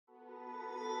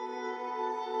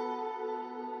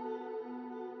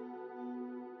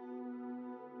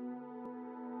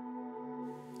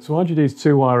So RGD's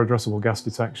two-wire addressable gas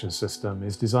detection system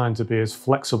is designed to be as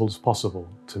flexible as possible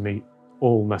to meet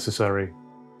all necessary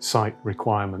site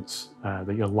requirements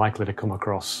that you're likely to come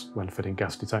across when fitting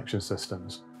gas detection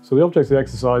systems. So the object of the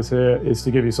exercise here is to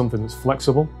give you something that's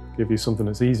flexible, give you something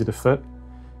that's easy to fit,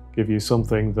 give you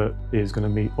something that is going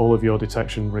to meet all of your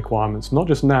detection requirements, not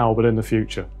just now, but in the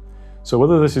future. So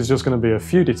whether this is just going to be a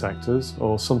few detectors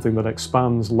or something that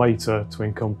expands later to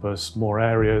encompass more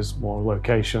areas, more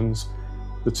locations,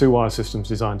 the two-wire system is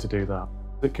designed to do that.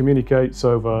 It communicates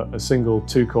over a single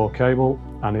two-core cable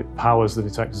and it powers the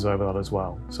detectors over that as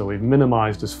well. So we've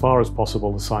minimized as far as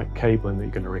possible the site cabling that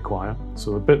you're going to require.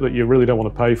 So the bit that you really don't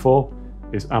want to pay for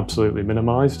is absolutely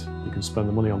minimized. You can spend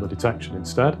the money on the detection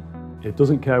instead. It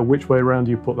doesn't care which way around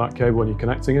you put that cable when you're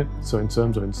connecting it. So in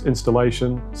terms of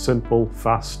installation, simple,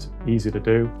 fast, easy to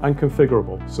do, and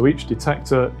configurable. So each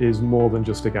detector is more than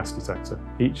just a gas detector.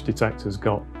 Each detector's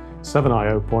got 7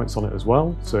 I/O points on it as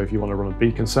well. So if you want to run a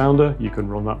beacon sounder, you can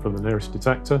run that from the nearest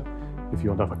detector. If you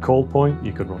want to have a call point,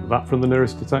 you can run that from the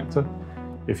nearest detector.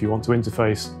 If you want to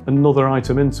interface another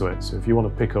item into it, so if you want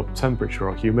to pick up temperature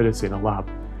or humidity in a lab,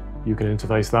 you can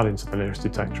interface that into the nearest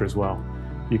detector as well.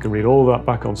 You can read all of that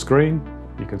back on screen.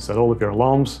 You can set all of your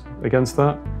alarms against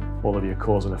that, all of your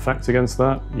cause and effect against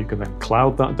that. You can then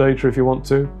cloud that data if you want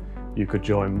to. You could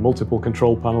join multiple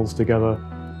control panels together,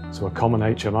 so a common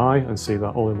HMI, and see that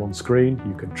all in one screen.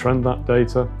 You can trend that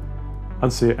data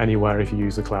and see it anywhere if you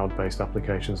use the cloud-based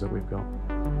applications that we've got.